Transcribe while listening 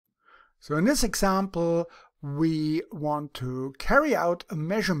So in this example, we want to carry out a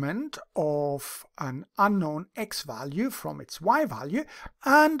measurement of an unknown x value from its y value,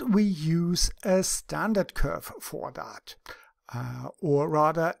 and we use a standard curve for that, or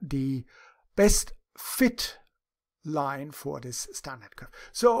rather the best fit line for this standard curve.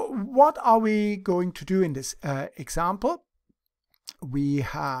 So what are we going to do in this example? We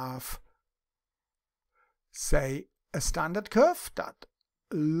have, say, a standard curve that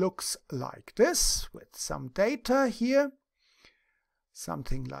looks like this with some data here,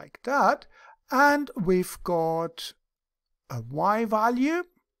 something like that, and we've got a y value,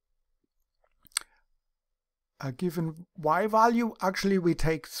 a given y value. Actually, we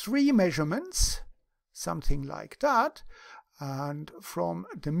take 3 measurements, something like that, and from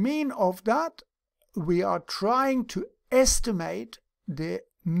the mean of that we are trying to estimate the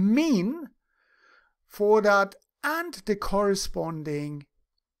mean for that and the corresponding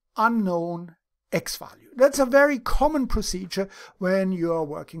unknown x value. That's a very common procedure when you are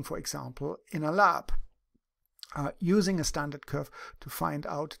working, for example, in a lab, using a standard curve to find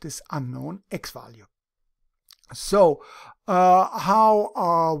out this unknown x value. So how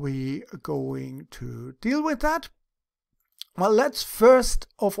are we going to deal with that? Well, let's first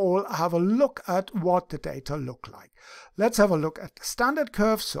of all have a look at what the data look like. Let's have a look at the standard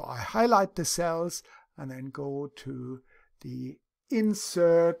curve. So I highlight the cells and then go to the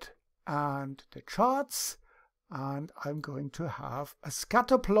insert and the charts, and I'm going to have a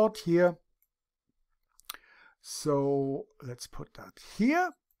scatter plot here. So let's put that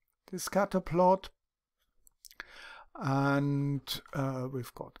here, the scatter plot, and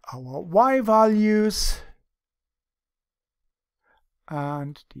we've got our y values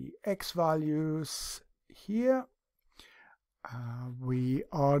and the x values here. We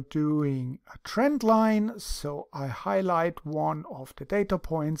are doing a trend line, so I highlight one of the data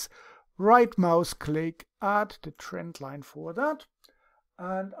points, right mouse click, add the trend line for that,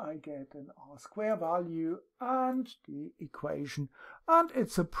 and I get an R² value and the equation, and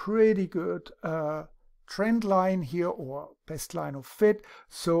it's a pretty good trend line here, or best line of fit.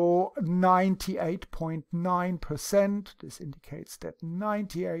 So 98.9%, this indicates that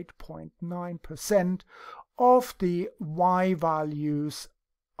 98.9% of the y values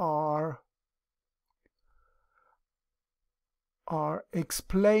are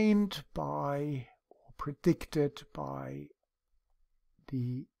explained by or predicted by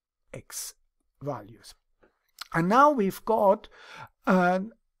the x values. And now we've got a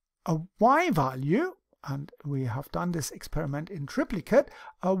y value, and we have done this experiment in triplicate,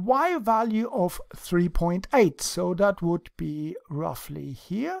 a y value of 3.8. So that would be roughly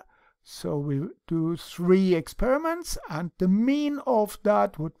here. So we do 3 experiments and the mean of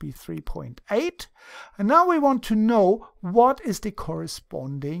that would be 3.8. And now we want to know what is the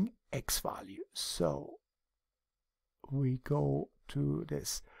corresponding x value. So we go to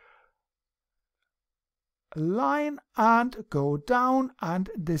this line and go down, and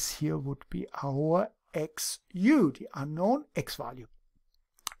this here would be our xu, the unknown x value.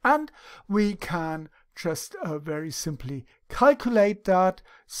 And we can just very simply calculate that.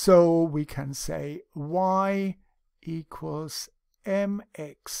 So we can say y equals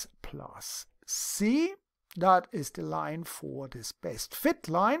mx plus c. That is the line for this best fit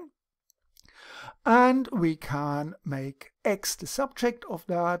line. And we can make x the subject of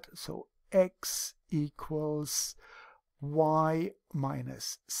that. So x equals y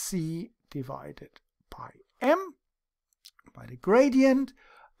minus c divided by m, by the gradient.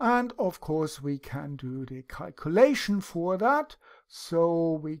 And of course we can do the calculation for that.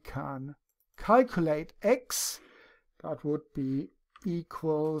 So we can calculate x. That would be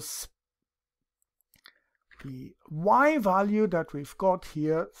equals the y value that we've got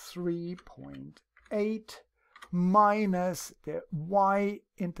here, 3.8, minus the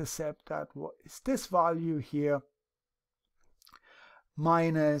y-intercept, that is this value here,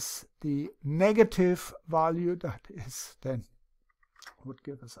 minus the negative value, that is then would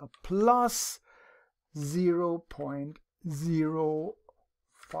give us a plus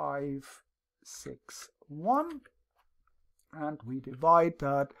 0.0561, and we divide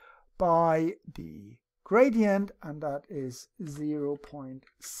that by the gradient, and that is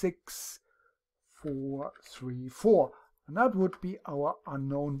 0.6434, and that would be our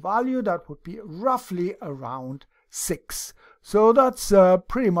unknown value. That would be roughly around 6. So that's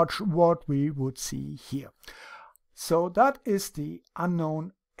pretty much what we would see here. So that is the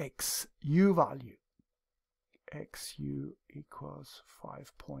unknown xu value. Xu equals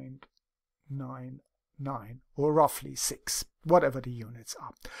 5.99, or roughly 6, whatever the units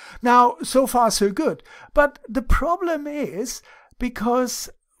are. Now, so far so good. But the problem is, because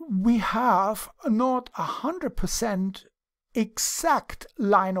we have not 100% exact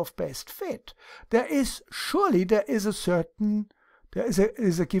line of best fit. There is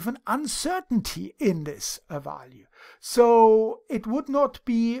a given uncertainty in this value. So it would not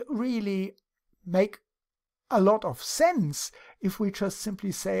be really make a lot of sense if we just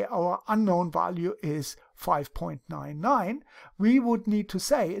simply say our unknown value is 5.99. We would need to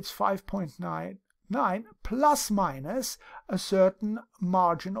say it's 5.99 plus minus a certain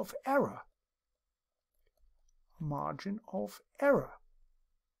margin of error. Margin of error.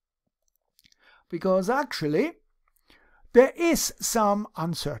 Because actually there is some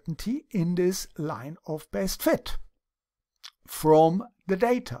uncertainty in this line of best fit from the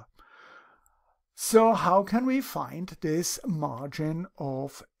data. So how can we find this margin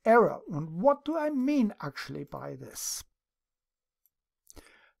of error? And what do I mean actually by this?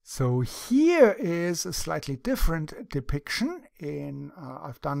 So here is a slightly different depiction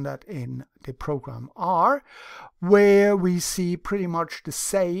I've done that in the program R, where we see pretty much the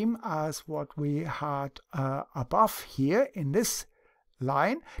same as what we had above here in this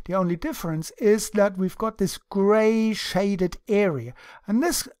line. The only difference is that we've got this gray shaded area, and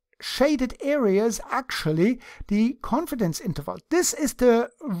this shaded area is actually the confidence interval. This is the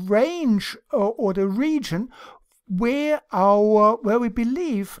range or the region where we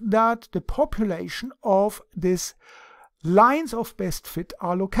believe that the population of these lines of best fit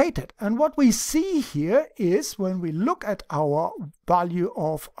are located. And what we see here is when we look at our value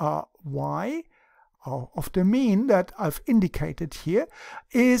of y, of the mean that I've indicated here,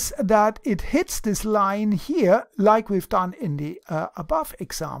 is that it hits this line here like we've done in the above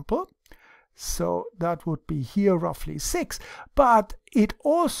example. So that would be here roughly 6. But it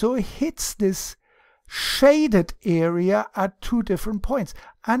also hits this shaded area at 2 different points.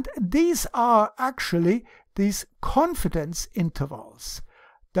 And these are actually these confidence intervals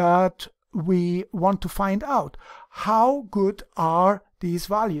that we want to find out. How good are these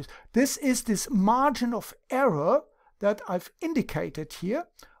values? This is this margin of error that I've indicated here,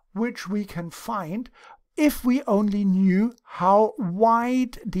 which we can find if we only knew how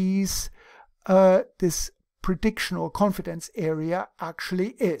wide this prediction or confidence area actually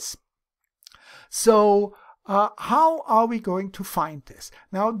is. So how are we going to find this?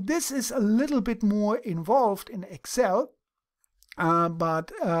 Now this is a little bit more involved in Excel,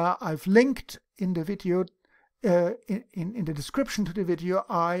 but I've linked in the video, in the description to the video,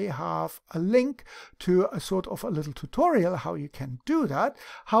 I have a link to a sort of a little tutorial how you can do that.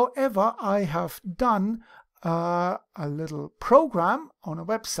 However, I have done a little program on a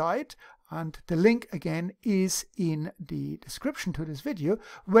website, and the link again is in the description to this video,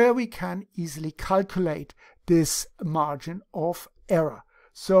 where we can easily calculate this margin of error.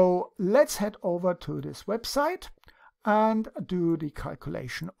 So let's head over to this website and do the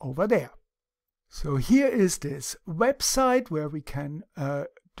calculation over there. So here is this website where we can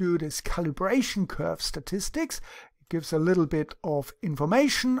do this calibration curve statistics. It gives a little bit of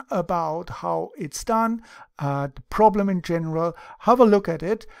information about how it's done, the problem in general. Have a look at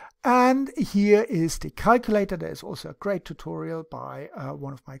it. And here is the calculator. There's also a great tutorial by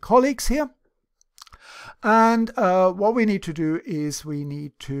one of my colleagues here. And what we need to do is we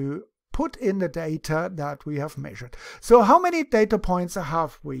need to put in the data that we have measured. So how many data points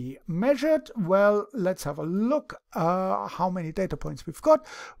have we measured? Well, let's have a look how many data points we've got.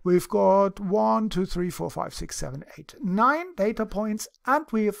 We've got 1, 2, 3, 4, 5, 6, 7, 8, 9 data points, and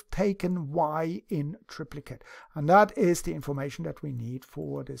we have taken y in triplicate. And that is the information that we need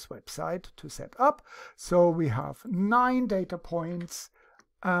for this website to set up. So we have 9 data points,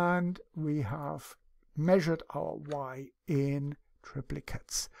 and we have measured our y in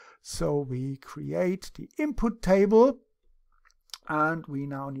triplicates. So we create the input table, and we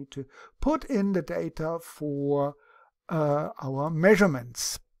now need to put in the data for our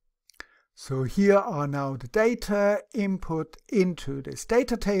measurements. So here are now the data input into this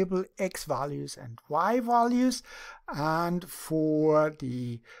data table, x values and y values. And for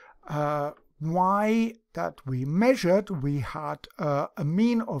the y that we measured, we had a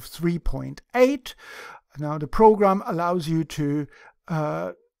mean of 3.8. Now the program allows you to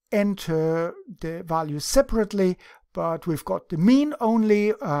enter the values separately, but we've got the mean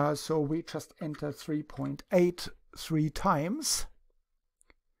only, so we just enter 3.8 3 times.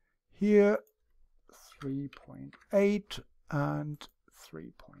 Here 3.8 and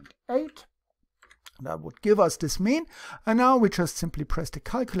 3.8. That would give us this mean, and now we just simply press the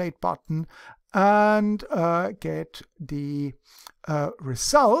calculate button and get the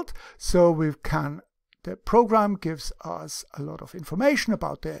result. So we can the program gives us a lot of information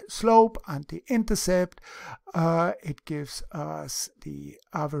about the slope and the intercept. It gives us the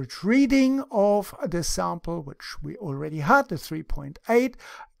average reading of the sample, which we already had, the 3.8,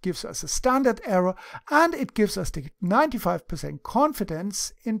 gives us a standard error, and it gives us the 95%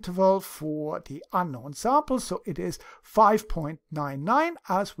 confidence interval for the unknown sample. So it is 5.99,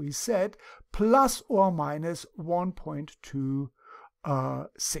 as we said, plus or minus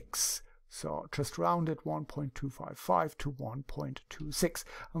 1.26. So just rounded 1.255 to 1.26.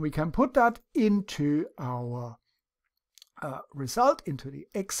 And we can put that into our result, into the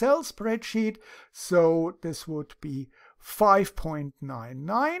Excel spreadsheet. So this would be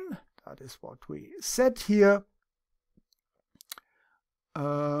 5.99. That is what we set here.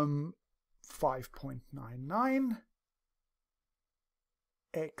 5.99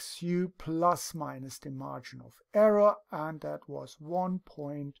 XU plus minus the margin of error, and that was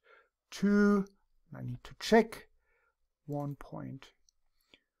 1.2. I need to check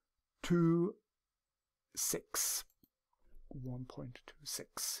 1.26.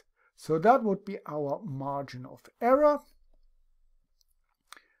 1.26. So that would be our margin of error.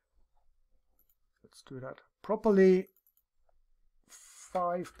 Let's do that properly.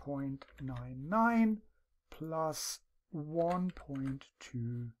 5.99 plus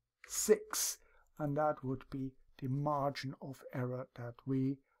 1.26, and that would be the margin of error that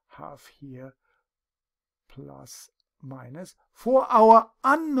we have here, plus minus, for our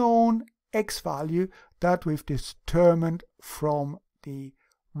unknown x value that we've determined from the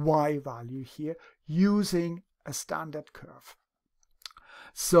y value here using a standard curve.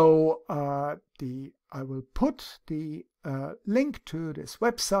 So I will put the link to this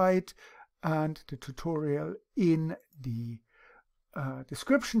website and the tutorial in the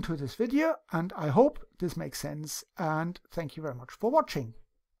description to this video, and I hope this makes sense, and thank you very much for watching.